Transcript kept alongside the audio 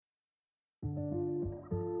Welcome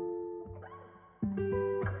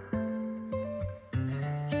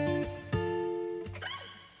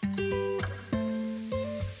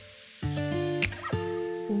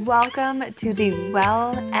to the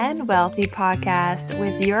Well and Wealthy podcast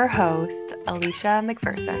with your host, Alicia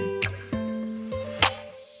McPherson.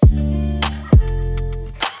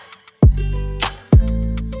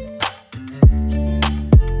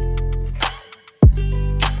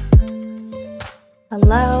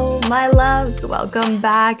 Hello, my loves. Welcome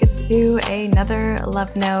back to another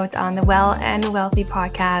love note on the Well and Wealthy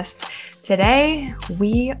podcast. Today,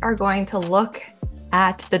 we are going to look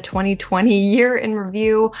at the 2020 year in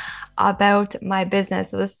review about my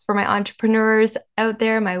business. So this is for my entrepreneurs out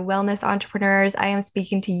there, my wellness entrepreneurs. I am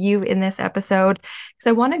speaking to you in this episode because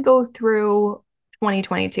I want to go through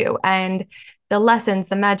 2022 and the lessons,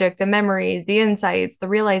 the magic, the memories, the insights, the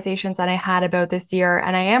realizations that I had about this year.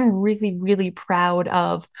 And I am really, really proud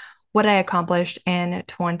of what I accomplished in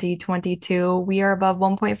 2022. We are above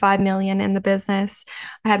 1.5 million in the business.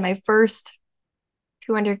 I had my first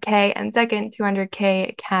 200K and second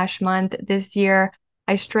 200K cash month this year.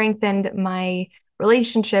 I strengthened my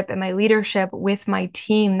relationship and my leadership with my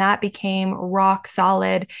team. That became rock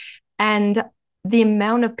solid. And the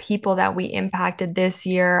amount of people that we impacted this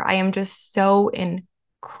year, I am just so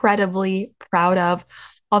incredibly proud of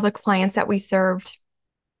all the clients that we served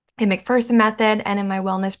in McPherson Method and in my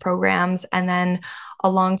wellness programs. And then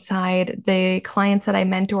alongside the clients that I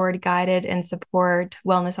mentored, guided, and support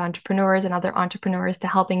wellness entrepreneurs and other entrepreneurs to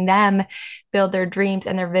helping them build their dreams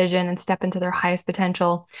and their vision and step into their highest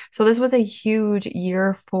potential. So this was a huge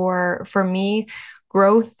year for me,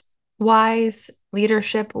 growth wise,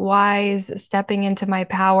 leadership wise, stepping into my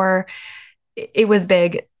power. It was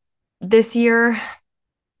big. This year,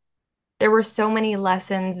 there were so many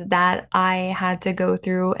lessons that I had to go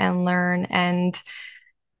through and learn, and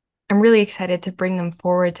I'm really excited to bring them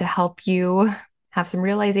forward to help you have some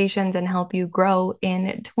realizations and help you grow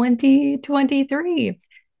in 2023.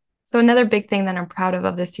 So another big thing that I'm proud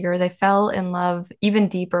of this year is I fell in love even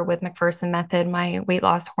deeper with McPherson Method, my weight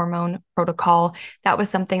loss hormone protocol. That was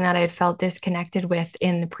something that I had felt disconnected with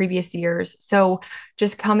in the previous years. So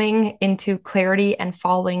just coming into clarity and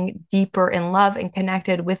falling deeper in love and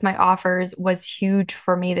connected with my offers was huge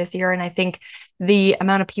for me this year. And I think the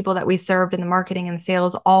amount of people that we served in the marketing and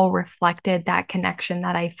sales all reflected that connection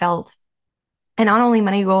that I felt. And not only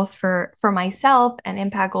money goals for myself and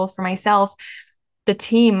impact goals for myself, the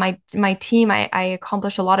team, my team, I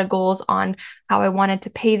accomplished a lot of goals on how I wanted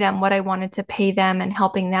to pay them, what I wanted to pay them, and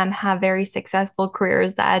helping them have very successful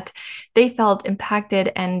careers that they felt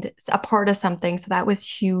impacted and a part of something. So that was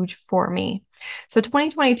huge for me. So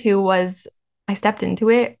 2022 was, I stepped into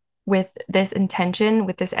it with this intention,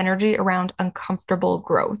 with this energy around uncomfortable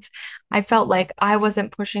growth. I felt like I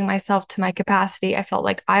wasn't pushing myself to my capacity. I felt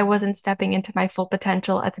like I wasn't stepping into my full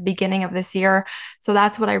potential at the beginning of this year. So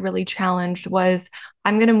that's what I really challenged was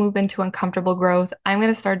I'm going to move into uncomfortable growth. I'm going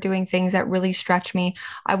to start doing things that really stretch me.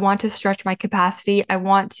 I want to stretch my capacity. I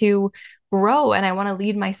want to grow and I want to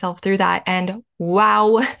lead myself through that. And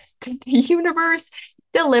wow, did the universe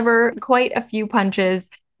deliver quite a few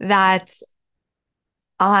punches that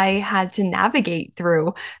I had to navigate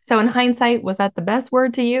through. So, in hindsight, was that the best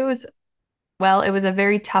word to use? Well, it was a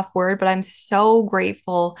very tough word, but I'm so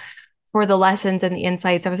grateful for the lessons and the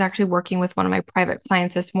insights. I was actually working with one of my private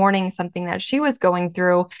clients this morning, something that she was going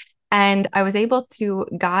through. And I was able to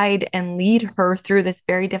guide and lead her through this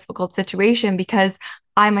very difficult situation because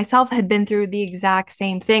I myself had been through the exact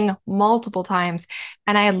same thing multiple times.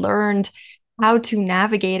 And I had learned how to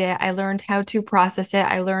navigate it. I learned how to process it.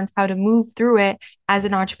 I learned how to move through it as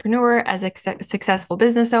an entrepreneur, as a successful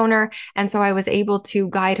business owner. And so I was able to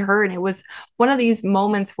guide her. And it was one of these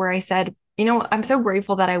moments where I said, you know, I'm so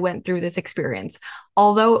grateful that I went through this experience.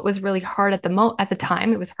 Although it was really hard at the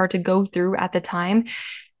time, it was hard to go through at the time.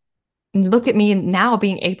 Look at me now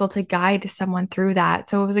being able to guide someone through that.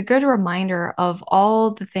 So it was a good reminder of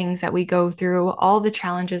all the things that we go through, all the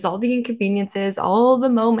challenges, all the inconveniences, all the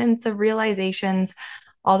moments of realizations,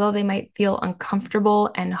 although they might feel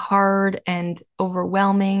uncomfortable and hard and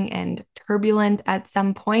overwhelming and turbulent at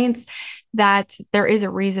some points, that there is a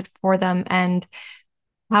reason for them. And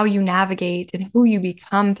how you navigate and who you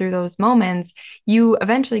become through those moments, you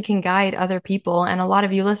eventually can guide other people. And a lot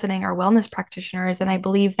of you listening are wellness practitioners. And I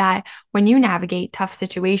believe that when you navigate tough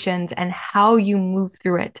situations and how you move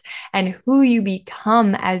through it and who you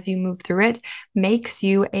become as you move through it makes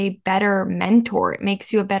you a better mentor. It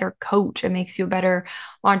makes you a better coach. It makes you a better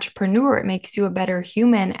entrepreneur. It makes you a better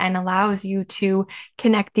human and allows you to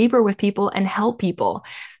connect deeper with people and help people.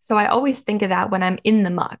 So I always think of that when I'm in the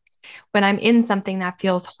muck, when I'm in something that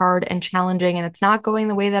feels hard and challenging and it's not going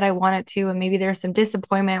the way that I want it to. And maybe there's some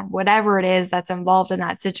disappointment, whatever it is that's involved in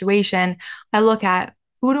that situation. I look at,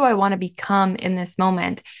 who do I want to become in this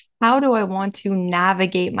moment? How do I want to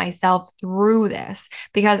navigate myself through this?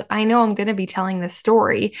 Because I know I'm going to be telling this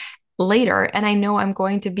story later, and I know I'm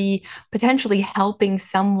going to be potentially helping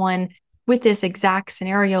someone with this exact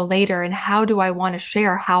scenario later. And how do I want to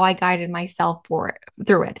share how I guided myself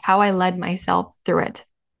through it, how I led myself through it?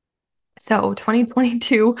 So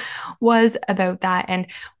 2022 was about that. And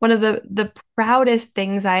one of the proudest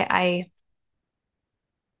things I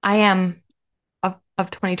am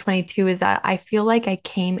of 2022 is that I feel like I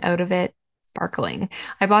came out of it sparkling.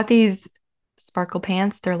 I bought these sparkle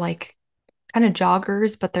pants. They're like kind of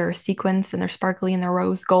joggers, but they're sequins and they're sparkly and they're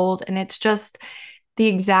rose gold. And it's just the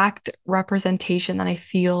exact representation that I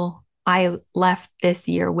feel I left this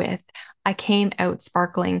year with. I came out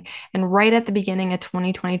sparkling. And right at the beginning of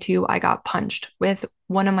 2022, I got punched with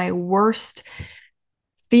one of my worst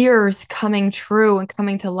fears coming true and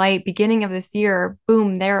coming to light. Beginning of this year,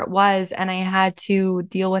 boom, there it was. And I had to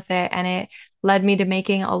deal with it. And it led me to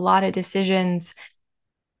making a lot of decisions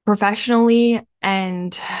professionally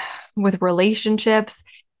and with relationships.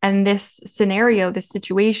 And this scenario, this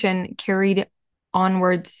situation carried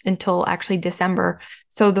onwards until actually December.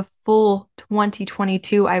 So the full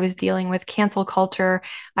 2022, I was dealing with cancel culture.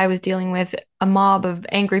 I was dealing with a mob of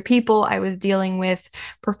angry people. I was dealing with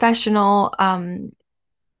professional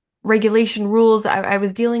regulation rules. I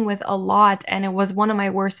was dealing with a lot, and it was one of my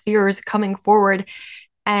worst fears coming forward.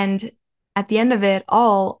 And at the end of it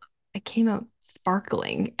all, I came out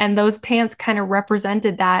sparkling. And those pants kind of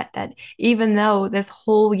represented that even though this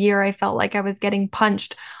whole year I felt like I was getting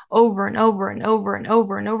punched over and over and over and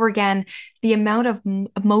over and over again, the amount of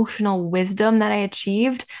emotional wisdom that I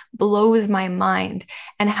achieved blows my mind.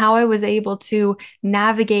 And how I was able to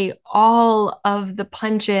navigate all of the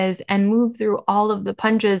punches and move through all of the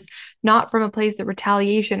punches, not from a place of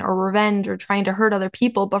retaliation or revenge or trying to hurt other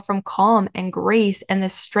people, but from calm and grace and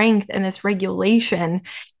this strength and this regulation,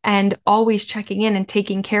 and always checking in and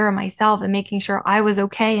taking care of myself and making sure I was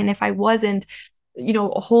okay. And if I wasn't,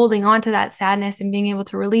 holding on to that sadness and being able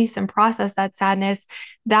to release and process that sadness,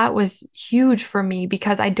 that was huge for me,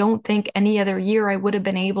 because I don't think any other year I would have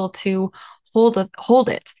been able to hold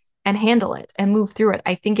it and handle it and move through it.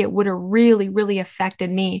 I think it would have really, really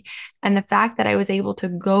affected me. And the fact that I was able to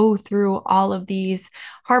go through all of these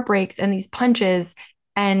heartbreaks and these punches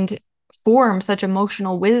and form such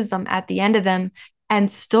emotional wisdom at the end of them and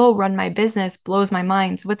still run my business blows my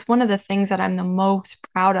mind. So it's one of the things that I'm the most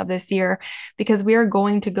proud of this year, because we are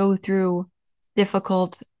going to go through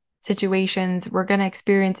difficult situations. We're going to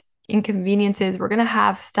experience inconveniences. We're going to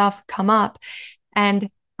have stuff come up. And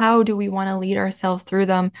how do we want to lead ourselves through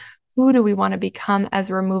them? Who do we want to become as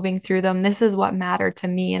we're moving through them? This is what mattered to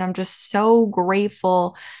me. And I'm just so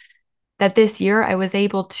grateful that this year I was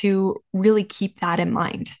able to really keep that in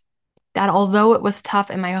mind, that although it was tough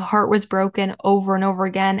and my heart was broken over and over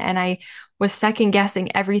again, and I was second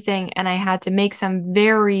guessing everything, and I had to make some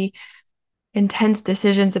very intense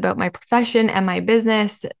decisions about my profession and my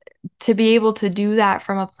business, to be able to do that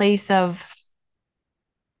from a place of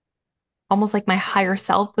almost like my higher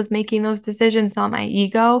self was making those decisions, not my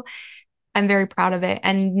ego. I'm very proud of it.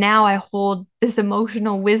 And now I hold this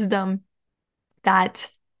emotional wisdom that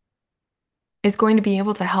is going to be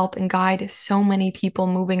able to help and guide so many people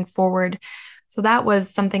moving forward. So that was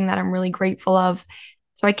something that I'm really grateful of.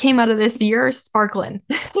 So I came out of this year sparkling.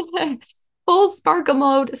 Full sparkle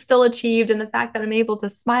mode still achieved, and the fact that I'm able to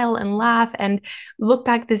smile and laugh and look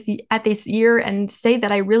back at this year and say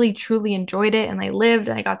that I really truly enjoyed it, and I lived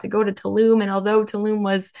and I got to go to Tulum. And although Tulum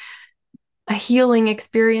was a healing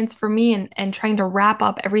experience for me, and trying to wrap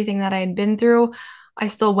up everything that I had been through, I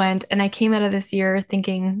still went, and I came out of this year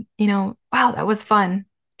thinking, wow, that was fun.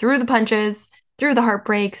 Through the punches, through the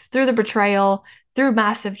heartbreaks, through the betrayal, through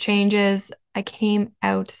massive changes, I came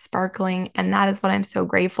out sparkling, and that is what I'm so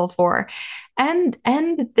grateful for. And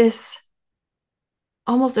this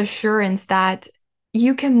almost assurance that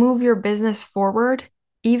you can move your business forward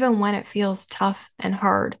even when it feels tough and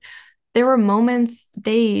hard. There were moments,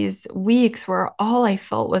 days, weeks where all I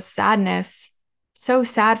felt was sadness. So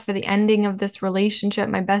sad for the ending of this relationship,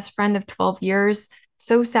 my best friend of 12 years.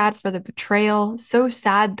 So sad for the betrayal. So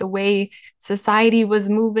sad the way society was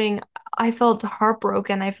moving. I felt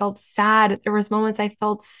heartbroken. I felt sad. There was moments I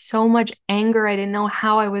felt so much anger. I didn't know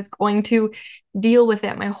how I was going to deal with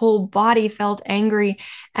it. My whole body felt angry,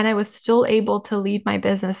 and I was still able to lead my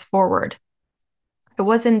business forward. I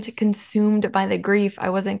wasn't consumed by the grief. I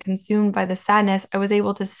wasn't consumed by the sadness. I was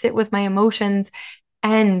able to sit with my emotions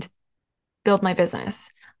and build my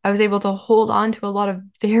business. I was able to hold on to a lot of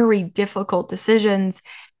very difficult decisions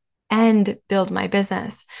and build my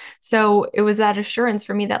business. So it was that assurance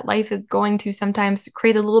for me that life is going to sometimes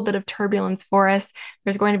create a little bit of turbulence for us.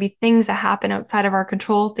 There's going to be things that happen outside of our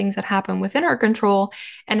control, things that happen within our control.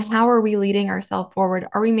 And how are we leading ourselves forward?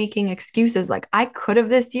 Are we making excuses? Like I could have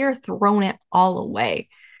this year thrown it all away.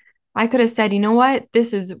 I could have said, you know what?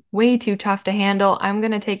 This is way too tough to handle. I'm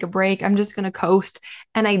going to take a break. I'm just going to coast.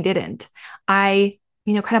 And I didn't. I,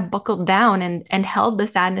 kind of buckled down and held the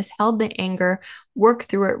sadness, held the anger, worked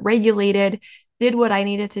through it, regulated, did what I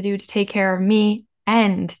needed to do to take care of me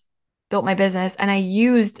and built my business. And I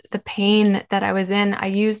used the pain that I was in, I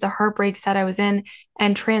used the heartbreaks that I was in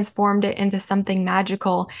and transformed it into something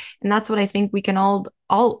magical. And that's what I think we can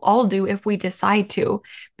all do if we decide to,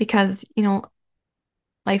 because,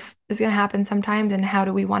 life is going to happen sometimes, and how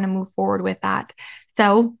do we want to move forward with that?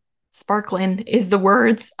 So, sparkling is the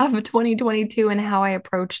words of 2022 and how I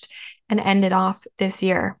approached and ended off this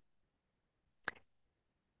year.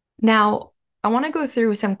 Now, I want to go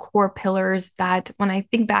through some core pillars that when I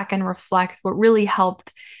think back and reflect, what really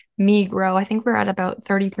helped me grow. I think we're at about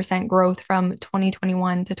 30% growth from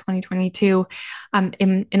 2021 to 2022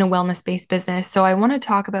 in a wellness based business. So I want to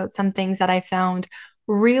talk about some things that I found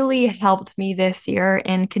really helped me this year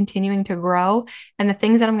in continuing to grow and the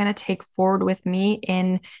things that I'm going to take forward with me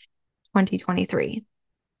in 2023.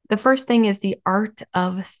 The first thing is the art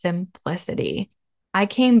of simplicity. I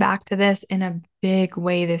came back to this in a big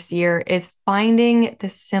way this year is finding the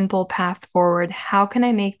simple path forward. How can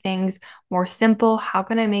I make things more simple? How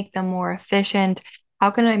can I make them more efficient?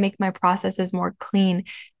 How can I make my processes more clean?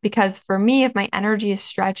 Because for me, if my energy is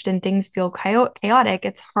stretched and things feel chaotic,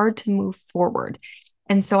 it's hard to move forward.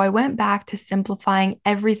 And so I went back to simplifying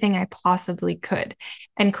everything I possibly could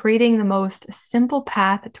and creating the most simple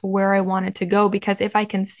path to where I wanted to go. Because if I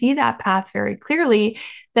can see that path very clearly,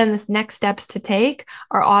 then the next steps to take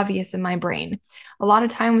are obvious in my brain. A lot of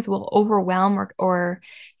times we'll overwhelm or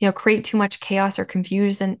create too much chaos or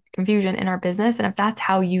confusion in our business. And if that's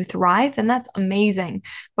how you thrive, then that's amazing.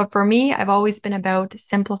 But for me, I've always been about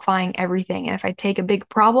simplifying everything. And if I take a big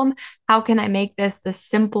problem, how can I make this the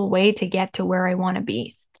simple way to get to where I want to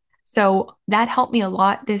be? So that helped me a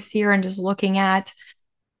lot this year, and just looking at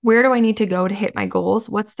where do I need to go to hit my goals?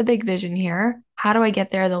 What's the big vision here? How do I get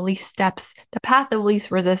there? The least steps, the path of least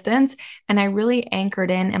resistance. And I really anchored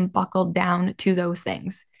in and buckled down to those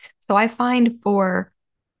things. So I find for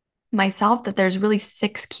myself that there's really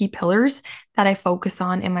 6 key pillars that I focus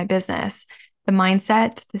on in my business: the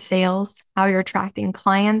mindset, the sales, how you're attracting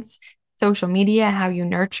clients, social media, how you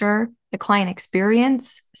nurture, the client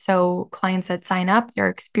experience. So, clients that sign up, their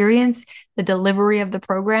experience, the delivery of the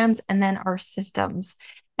programs, and then our systems.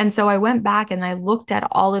 And so I went back and I looked at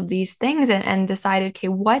all of these things and decided, okay,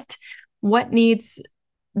 what needs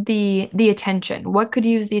the attention? What could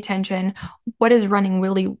use the attention? What is running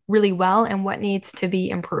really, really well, and what needs to be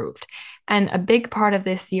improved? And a big part of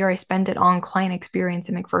this year, I spent it on client experience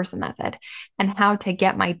and McPherson method and how to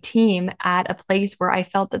get my team at a place where I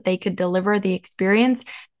felt that they could deliver the experience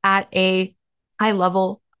at a high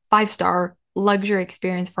level, 5-star luxury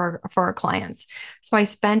experience for our clients. So I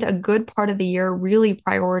spent a good part of the year really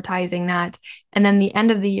prioritizing that. And then the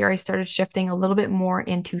end of the year, I started shifting a little bit more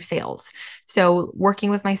into sales. So working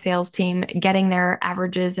with my sales team, getting their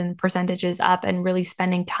averages and percentages up, and really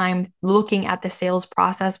spending time looking at the sales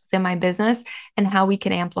process within my business and how we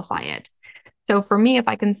can amplify it. So for me, if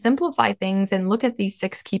I can simplify things and look at these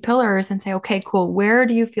 6 key pillars and say, okay, cool, where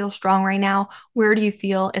do you feel strong right now? Where do you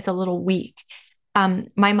feel it's a little weak?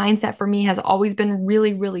 My mindset for me has always been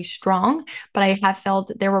really, really strong, but I have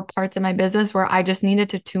felt there were parts of my business where I just needed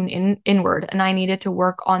to tune inward, and I needed to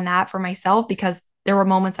work on that for myself because there were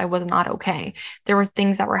moments I was not okay. There were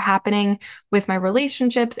things that were happening with my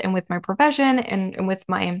relationships and with my profession and with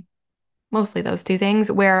my mostly those 2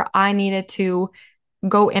 things where I needed to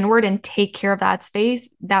go inward and take care of that space.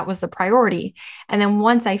 That was the priority. And then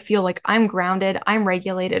once I feel like I'm grounded, I'm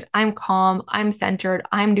regulated, I'm calm, I'm centered,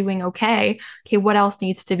 I'm doing okay. Okay, what else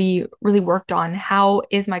needs to be really worked on? How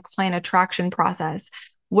is my client attraction process?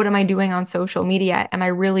 What am I doing on social media? Am I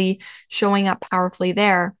really showing up powerfully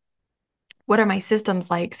there? What are my systems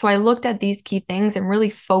like? So I looked at these key things and really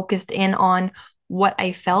focused in on what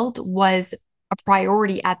I felt was a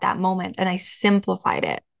priority at that moment, and I simplified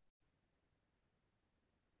it.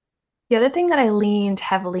 The other thing that I leaned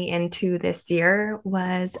heavily into this year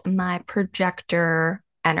was my projector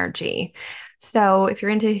energy. So, if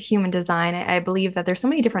you're into human design, I believe that there's so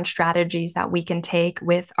many different strategies that we can take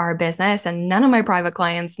with our business. And none of my private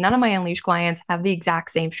clients, none of my Unleash clients have the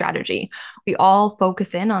exact same strategy. We all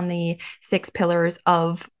focus in on the 6 pillars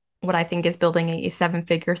of what I think is building a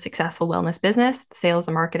 7-figure successful wellness business, sales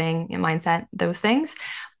and marketing and mindset, those things.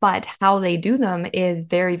 But how they do them is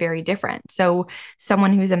very, very different. So,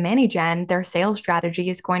 someone who's a mani gen, their sales strategy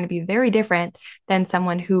is going to be very different than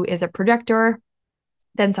someone who is a projector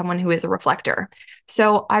than someone who is a reflector.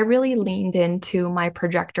 So I really leaned into my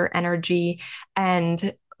projector energy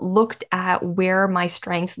and looked at where my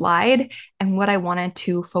strengths lied and what I wanted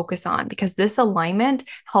to focus on because this alignment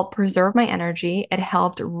helped preserve my energy. It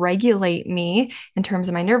helped regulate me in terms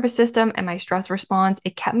of my nervous system and my stress response.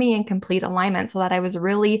 It kept me in complete alignment so that I was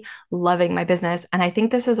really loving my business. And I think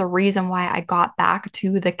this is a reason why I got back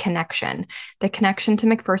to the connection to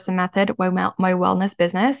McPherson Method, my wellness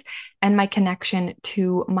business, and my connection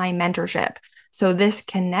to my mentorship. So, this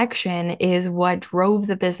connection is what drove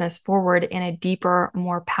the business forward in a deeper,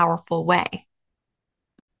 more powerful way.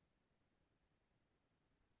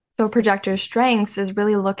 So, projector strengths is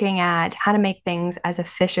really looking at how to make things as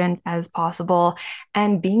efficient as possible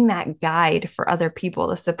and being that guide for other people,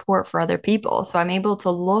 the support for other people. So, I'm able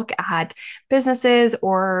to look at businesses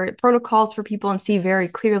or protocols for people and see very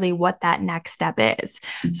clearly what that next step is.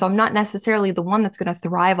 So, I'm not necessarily the one that's going to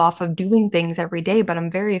thrive off of doing things every day, but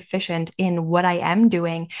I'm very efficient in what I am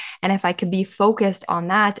doing. And if I could be focused on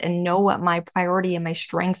that and know what my priority and my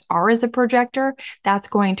strengths are as a projector, that's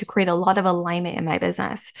going to create a lot of alignment in my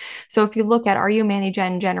business. So if you look at, are you mani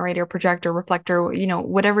gen, generator, projector, reflector,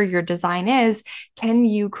 whatever your design is, can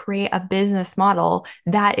you create a business model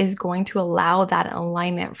that is going to allow that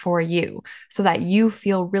alignment for you so that you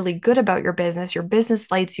feel really good about your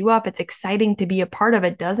business lights you up, it's exciting to be a part of,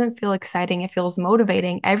 it doesn't feel exciting, it feels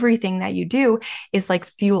motivating. Everything that you do is like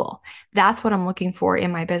fuel. That's what I'm looking for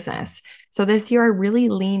in my business. So this year I really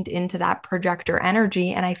leaned into that projector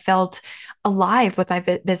energy and I felt alive with my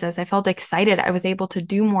business. I felt excited. I was able to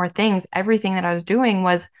do more things. Everything that I was doing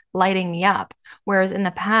was lighting me up. Whereas in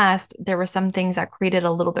the past, there were some things that created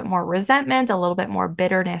a little bit more resentment, a little bit more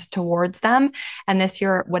bitterness towards them. And this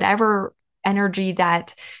year, whatever energy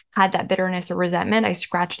that had that bitterness or resentment, I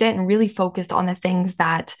scratched it and really focused on the things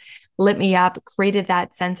that lit me up, created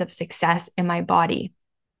that sense of success in my body.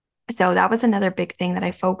 So that was another big thing that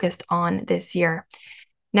I focused on this year.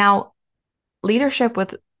 Now, leadership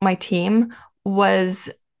with my team was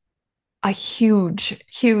a huge,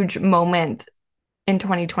 huge moment in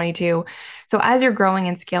 2022. So, as you're growing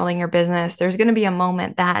and scaling your business, there's going to be a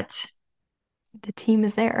moment that the team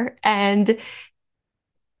is there and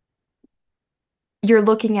you're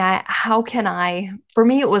looking at for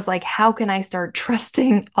me, it was like, how can I start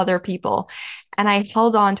trusting other people? And I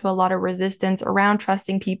held on to a lot of resistance around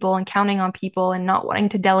trusting people and counting on people and not wanting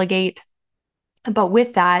to delegate. But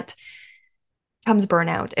with that, comes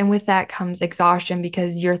burnout. And with that comes exhaustion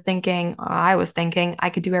because you're thinking, I was thinking I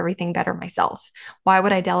could do everything better myself. Why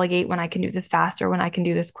would I delegate when I can do this faster, when I can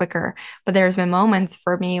do this quicker? But there's been moments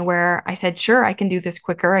for me where I said, sure, I can do this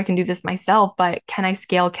quicker. I can do this myself, but can I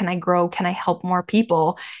scale? Can I grow? Can I help more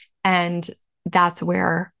people? And that's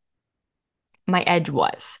where my edge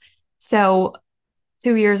was. So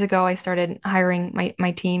 2 years ago, I started hiring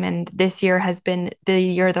my team, and this year has been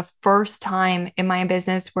the first time in my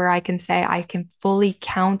business where I can say I can fully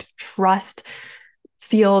count, trust,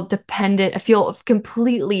 feel dependent, feel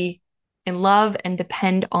completely in love and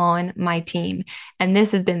depend on my team. And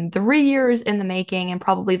this has been 3 years in the making, and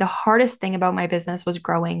probably the hardest thing about my business was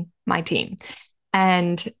growing my team.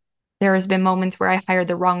 And there has been moments where I hired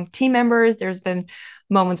the wrong team members. There's been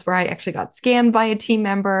moments where I actually got scammed by a team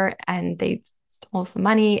member and they stole some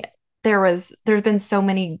money. There's been so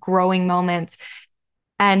many growing moments.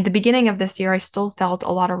 And the beginning of this year, I still felt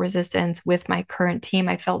a lot of resistance with my current team.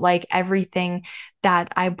 I felt like everything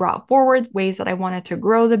that I brought forward, ways that I wanted to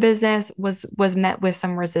grow the business, was met with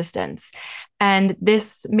some resistance. And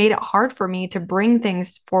this made it hard for me to bring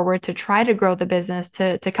things forward, to try to grow the business,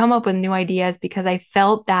 to come up with new ideas because I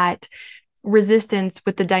felt that resistance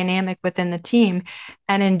with the dynamic within the team.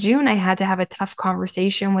 And in June, I had to have a tough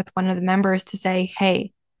conversation with one of the members to say,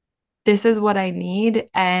 hey, this is what I need.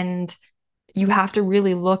 And you have to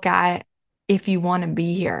really look at if you want to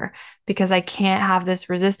be here because I can't have this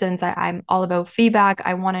resistance. I'm all about feedback.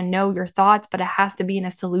 I want to know your thoughts, but it has to be in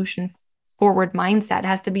a solution forward mindset. It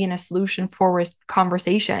has to be in a solution forward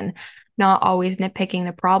conversation, not always nitpicking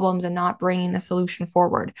the problems and not bringing the solution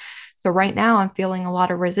forward. So right now I'm feeling a lot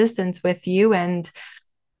of resistance with you and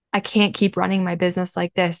I can't keep running my business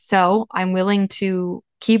like this. So I'm willing to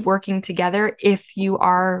keep working together if you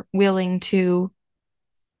are willing to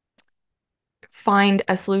find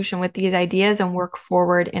a solution with these ideas and work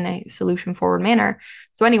forward in a solution forward manner.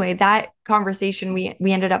 So anyway, that conversation, we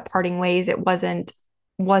ended up parting ways. It wasn't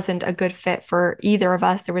a good fit for either of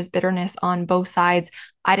us. There was bitterness on both sides.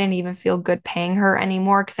 I didn't even feel good paying her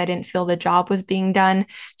anymore because I didn't feel the job was being done.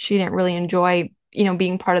 She didn't really enjoy,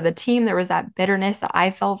 being part of the team. There was that bitterness that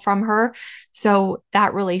I felt from her. So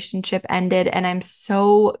that relationship ended. And I'm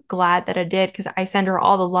so glad that it did because I send her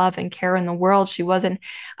all the love and care in the world. She was an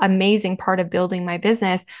amazing part of building my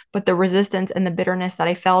business, but the resistance and the bitterness that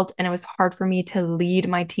I felt, and it was hard for me to lead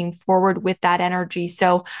my team forward with that energy.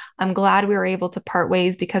 So I'm glad we were able to part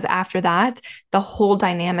ways because after that, the whole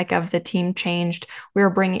dynamic of the team changed. We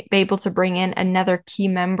were able to bring in another key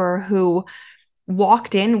member who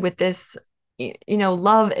walked in with this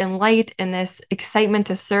love and light and this excitement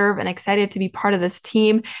to serve and excited to be part of this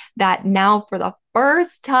team that now for the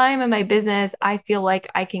first time in my business, I feel like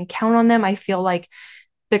I can count on them. I feel like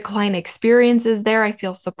the client experience is there. I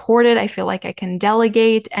feel supported. I feel like I can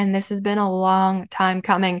delegate. And this has been a long time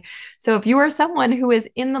coming. So if you are someone who is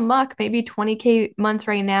in the muck, maybe 20K months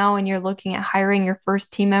right now, and you're looking at hiring your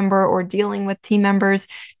first team member or dealing with team members,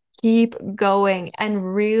 keep going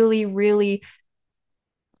and really, really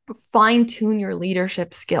fine tune your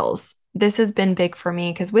leadership skills. This has been big for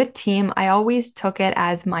me because with team, I always took it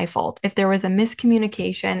as my fault. If there was a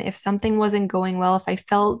miscommunication, if something wasn't going well, if I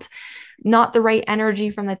felt not the right energy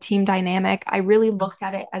from the team dynamic, I really looked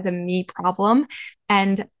at it as a me problem.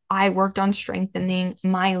 And I worked on strengthening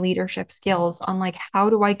my leadership skills on like, how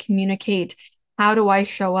do I communicate? How do I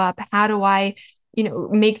show up? How do I,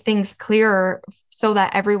 make things clearer so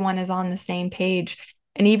that everyone is on the same page?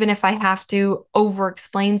 And even if I have to over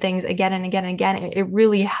explain things again and again and again, it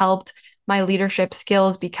really helped my leadership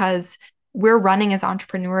skills because we're running as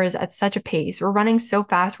entrepreneurs at such a pace. We're running so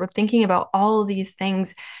fast. We're thinking about all of these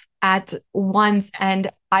things at once.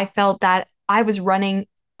 And I felt that I was running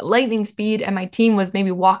lightning speed and my team was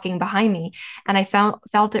maybe walking behind me. And I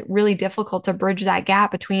felt it really difficult to bridge that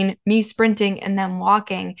gap between me sprinting and them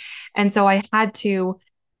walking. And so I had to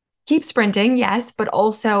keep sprinting, yes, but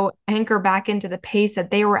also anchor back into the pace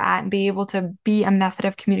that they were at and be able to be a method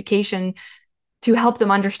of communication to help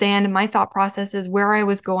them understand my thought processes, where I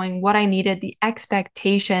was going, what I needed, the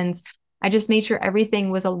expectations. I just made sure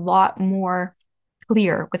everything was a lot more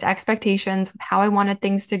clear with expectations, with how I wanted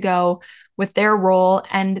things to go, with their role.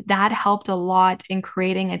 And that helped a lot in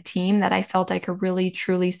creating a team that I felt I could really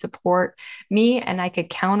truly support me and I could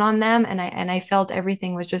count on them. And I felt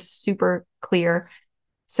everything was just super clear.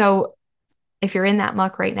 So if you're in that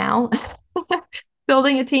muck right now,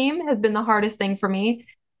 building a team has been the hardest thing for me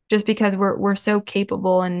just because we're so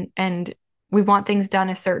capable and we want things done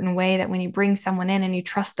a certain way that when you bring someone in and you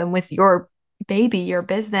trust them with your baby, your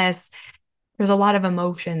business, there's a lot of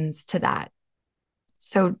emotions to that.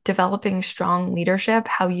 So developing strong leadership,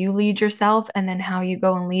 how you lead yourself and then how you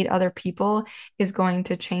go and lead other people is going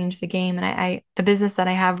to change the game. And the business that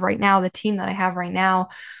I have right now, the team that I have right now,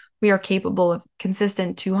 we are capable of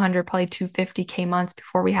consistent 200, probably 250K months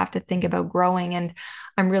before we have to think about growing. And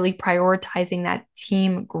I'm really prioritizing that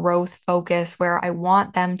team growth focus where I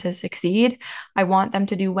want them to succeed. I want them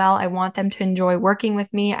to do well. I want them to enjoy working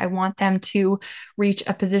with me. I want them to reach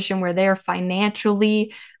a position where they're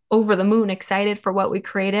financially over the moon excited for what we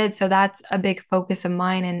created. So that's a big focus of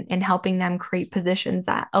mine in helping them create positions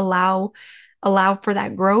that allow for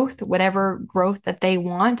that growth, whatever growth that they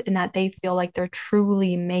want, and that they feel like they're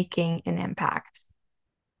truly making an impact.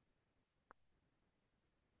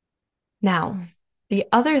 Now, the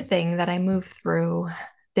other thing that I moved through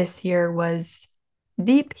this year was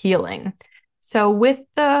deep healing. So, with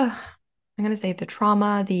I'm going to say the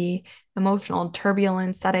trauma, the emotional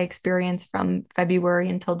turbulence that I experienced from February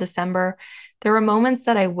until December, there were moments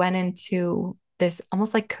that I went into this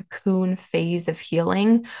almost like cocoon phase of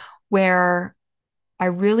healing where I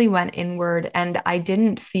really went inward and I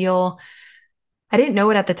didn't know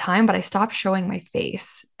it at the time, but I stopped showing my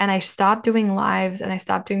face and I stopped doing lives and I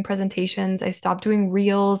stopped doing presentations. I stopped doing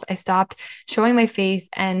reels. I stopped showing my face.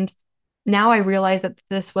 And now I realize that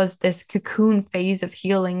this was this cocoon phase of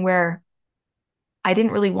healing where I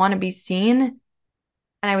didn't really want to be seen. And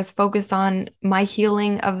I was focused on my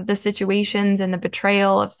healing of the situations and the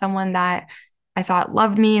betrayal of someone that I thought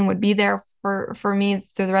loved me and would be there for me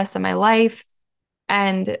through the rest of my life.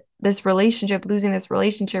 And losing this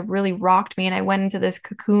relationship really rocked me. And I went into this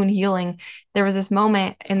cocoon healing. There was this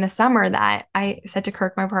moment in the summer that I said to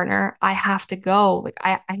Kirk, my partner, I have to go. Like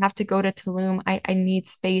I have to go to Tulum. I need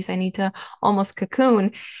space. I need to almost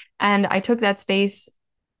cocoon. And I took that space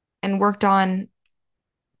and worked on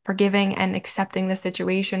forgiving and accepting the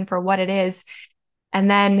situation for what it is. And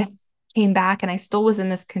then came back and I still was in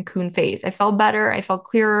this cocoon phase. I felt better. I felt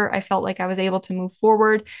clearer. I felt like I was able to move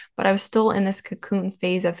forward, but I was still in this cocoon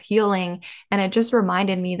phase of healing. And it just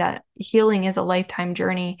reminded me that healing is a lifetime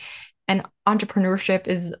journey and entrepreneurship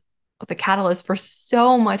is the catalyst for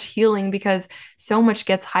so much healing because so much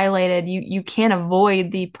gets highlighted. You can't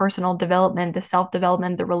avoid the personal development, the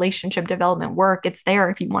self-development, the relationship development work. It's there.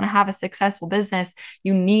 If you want to have a successful business,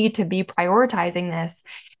 you need to be prioritizing this.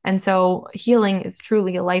 And so healing is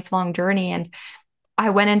truly a lifelong journey. And I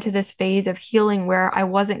went into this phase of healing where I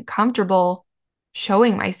wasn't comfortable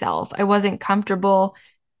showing myself. I wasn't comfortable,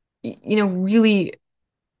 really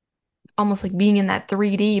almost like being in that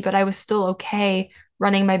 3D, but I was still okay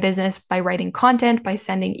running my business by writing content, by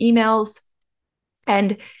sending emails.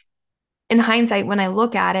 And in hindsight, when I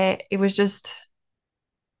look at it, it was just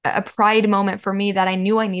a pride moment for me that I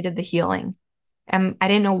knew I needed the healing. And I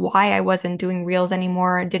didn't know why I wasn't doing reels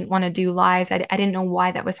anymore. I didn't want to do lives. I didn't know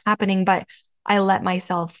why that was happening, but I let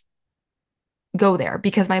myself go there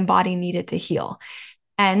because my body needed to heal.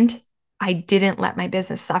 And I didn't let my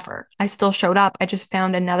business suffer. I still showed up. I just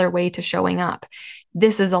found another way to showing up.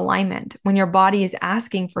 This is alignment. When your body is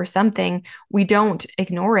asking for something, we don't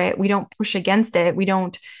ignore it. We don't push against it. We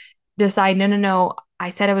don't decide, no, no, no, I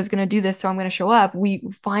said I was going to do this, so I'm going to show up. We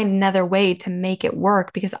find another way to make it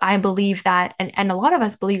work because I believe that, and a lot of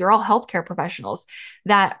us believe, you're all healthcare professionals,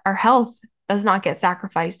 that our health does not get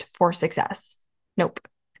sacrificed for success. Nope.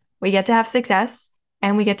 We get to have success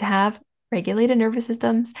and we get to have regulated nervous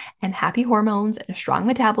systems and happy hormones and a strong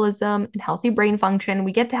metabolism and healthy brain function.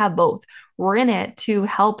 We get to have both. We're in it to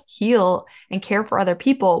help heal and care for other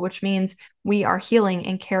people, which means we are healing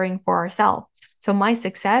and caring for ourselves. So my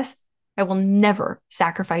success, I will never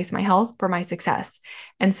sacrifice my health for my success.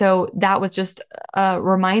 And so that was just a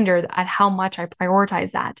reminder at how much I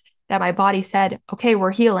prioritize that my body said, okay,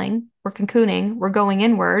 we're healing, we're cocooning, we're going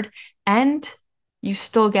inward, and you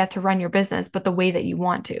still get to run your business, but the way that you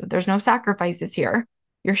want to. There's no sacrifices here.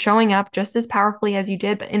 You're showing up just as powerfully as you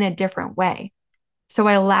did, but in a different way. So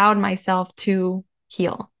I allowed myself to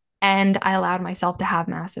heal and I allowed myself to have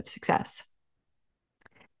massive success.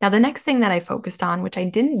 Now, the next thing that I focused on, which I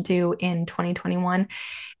didn't do in 2021,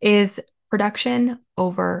 is production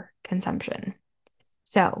over consumption.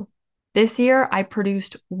 So this year, I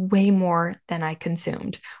produced way more than I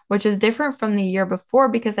consumed, which is different from the year before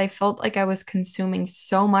because I felt like I was consuming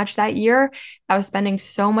so much that year. I was spending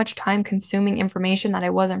so much time consuming information that I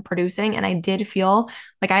wasn't producing. And I did feel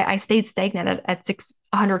like I stayed stagnant at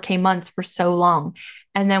 600K months for so long.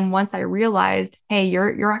 And then once I realized, hey,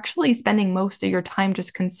 you're actually spending most of your time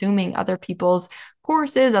just consuming other people's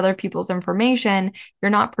courses, other people's information,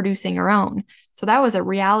 you're not producing your own. So that was a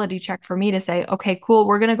reality check for me to say, okay, cool,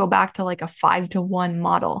 we're going to go back to like a 5-to-1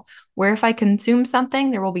 model where if I consume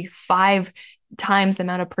something, there will be 5 times the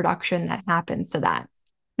amount of production that happens to that.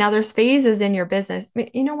 Now, there's phases in your business.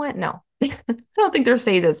 You know what? No, I don't think there's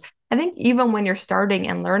phases. I think even when you're starting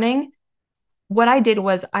and learning, what I did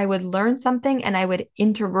was I would learn something and I would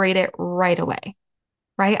integrate it right away,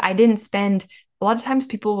 right? I didn't spend a lot of times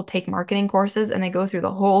people will take marketing courses and they go through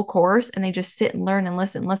the whole course and they just sit and learn and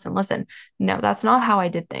listen, listen, listen. No, that's not how I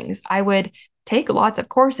did things. I would take lots of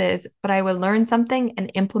courses, but I would learn something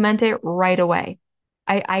and implement it right away.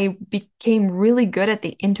 I became really good at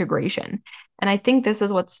the integration. And I think this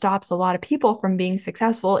is what stops a lot of people from being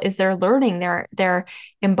successful is they're learning, they're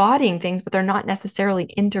embodying things, but they're not necessarily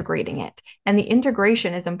integrating it. And the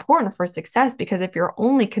integration is important for success because if you're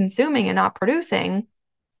only consuming and not producing,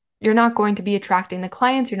 you're not going to be attracting the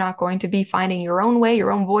clients. You're not going to be finding your own way,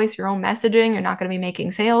 your own voice, your own messaging. You're not going to be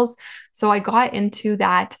making sales. So I got into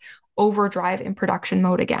that overdrive in production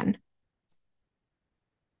mode again.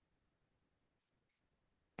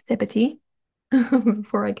 Sip of tea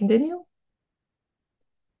before I continue.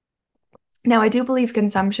 Now, I do believe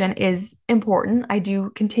consumption is important. I do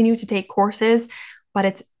continue to take courses, but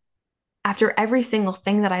it's after every single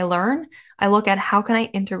thing that I learn, I look at how can I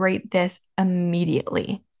integrate this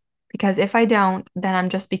immediately? Because if I don't, then I'm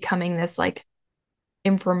just becoming this like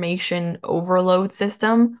information overload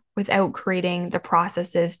system without creating the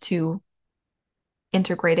processes to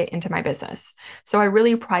integrate it into my business. So I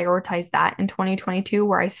really prioritized that in 2022,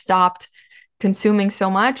 where I stopped consuming so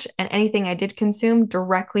much and anything I did consume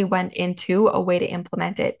directly went into a way to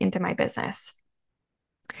implement it into my business.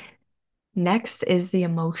 Next is the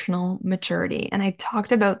emotional maturity. And I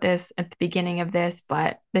talked about this at the beginning of this,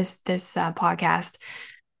 but this podcast,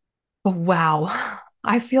 but wow,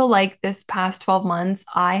 I feel like this past 12 months,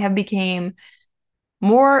 I have became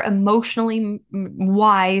more emotionally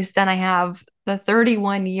wise than I have the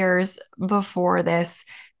 31 years before this.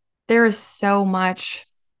 There is so much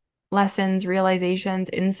lessons, realizations,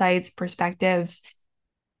 insights, perspectives,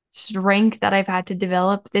 strength that I've had to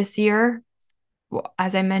develop this year.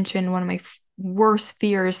 As I mentioned, one of my worst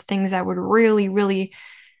fears, things that would really, really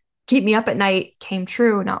keep me up at night, came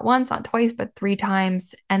true, not once, not twice, but 3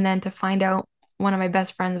 times. And then to find out one of my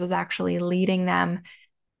best friends was actually leading them.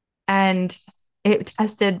 And it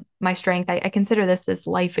tested my strength. I consider this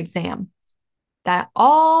life exam, that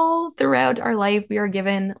all throughout our life, we are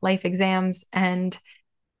given life exams. And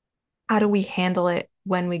how do we handle it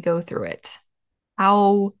when we go through it?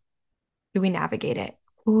 How do we navigate it?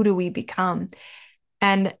 Who do we become?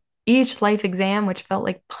 And each life exam, which felt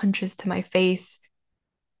like punches to my face,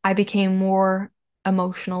 I became more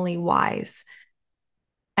emotionally wise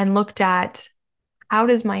and looked at, how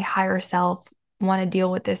does my higher self want to deal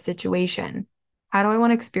with this situation? How do I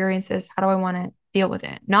want to experience this? How do I want to deal with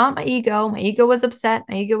it? Not my ego. My ego was upset.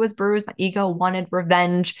 My ego was bruised. My ego wanted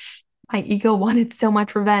revenge. My ego wanted so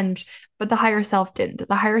much revenge, but the higher self didn't.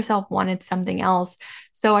 The higher self wanted something else.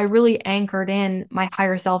 So I really anchored in my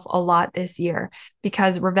higher self a lot this year,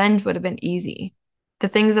 because revenge would have been easy. The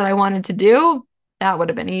things that I wanted to do, that would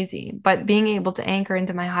have been easy. But being able to anchor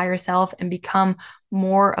into my higher self and become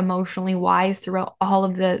more emotionally wise throughout all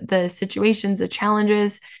of the situations, the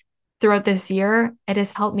challenges throughout this year, it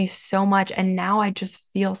has helped me so much. And now I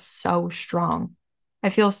just feel so strong. I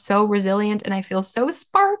feel so resilient and I feel so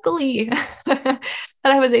sparkly that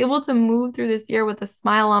I was able to move through this year with a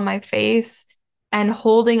smile on my face and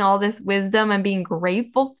holding all this wisdom and being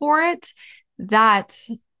grateful for it. That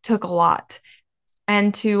took a lot.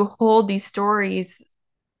 And to hold these stories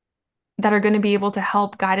that are going to be able to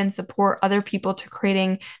help guide and support other people to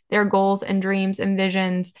creating their goals and dreams and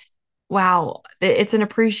visions. Wow, it's an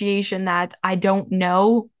appreciation that I don't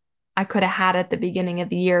know I could have had at the beginning of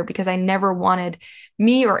the year, because I never wanted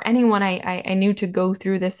me or anyone I knew to go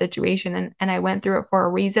through this situation. And I went through it for a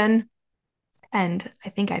reason. And I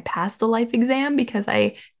think I passed the life exam because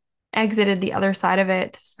I exited the other side of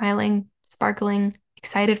it smiling, sparkling,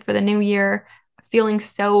 excited for the new year, feeling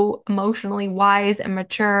so emotionally wise and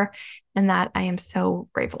mature, and that I am so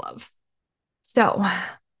grateful of. So,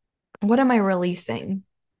 what am I releasing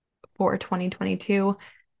for 2022?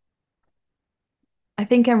 I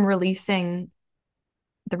think I'm releasing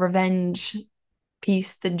the revenge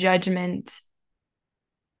piece, the judgment,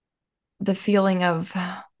 the feeling of,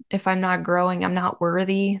 if I'm not growing, I'm not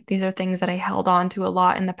worthy. These are things that I held on to a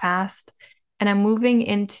lot in the past. And I'm moving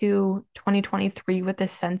into 2023 with a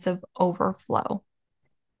sense of overflow.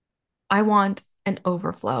 I want an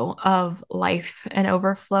overflow of life, an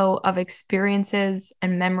overflow of experiences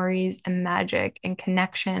and memories and magic and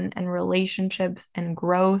connection and relationships and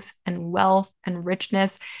growth and wealth and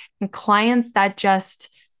richness and clients that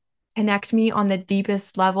just connect me on the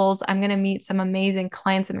deepest levels. I'm going to meet some amazing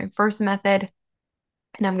clients in my first method,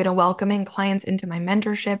 and I'm going to welcome in clients into my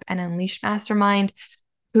mentorship and Unleash Mastermind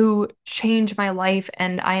who changed my life.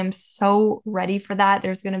 And I am so ready for that.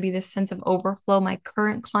 There's going to be this sense of overflow. My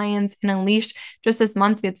current clients in Unleashed, just this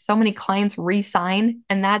month, we had so many clients re-sign.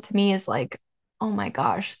 And that to me is like, oh my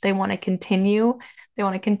gosh, they want to continue. They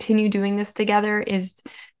want to continue doing this together, is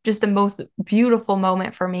just the most beautiful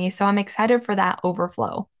moment for me. So I'm excited for that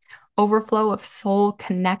overflow of soul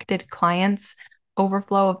connected clients,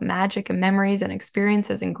 overflow of magic and memories and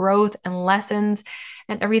experiences and growth and lessons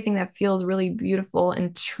and everything that feels really beautiful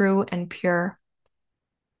and true and pure.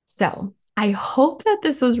 So I hope that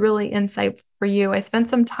this was really insightful for you. I spent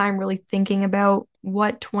some time really thinking about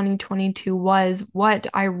what 2022 was, what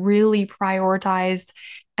I really prioritized,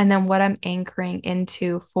 and then what I'm anchoring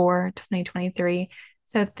into for 2023.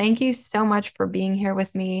 So thank you so much for being here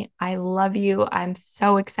with me. I love you. I'm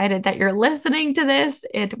so excited that you're listening to this.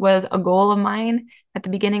 It was a goal of mine at the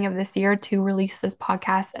beginning of this year to release this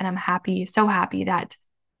podcast, and I'm happy, so happy that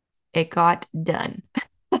it got done.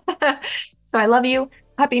 So I love you.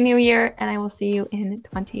 Happy New Year, and I will see you in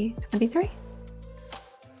 2023.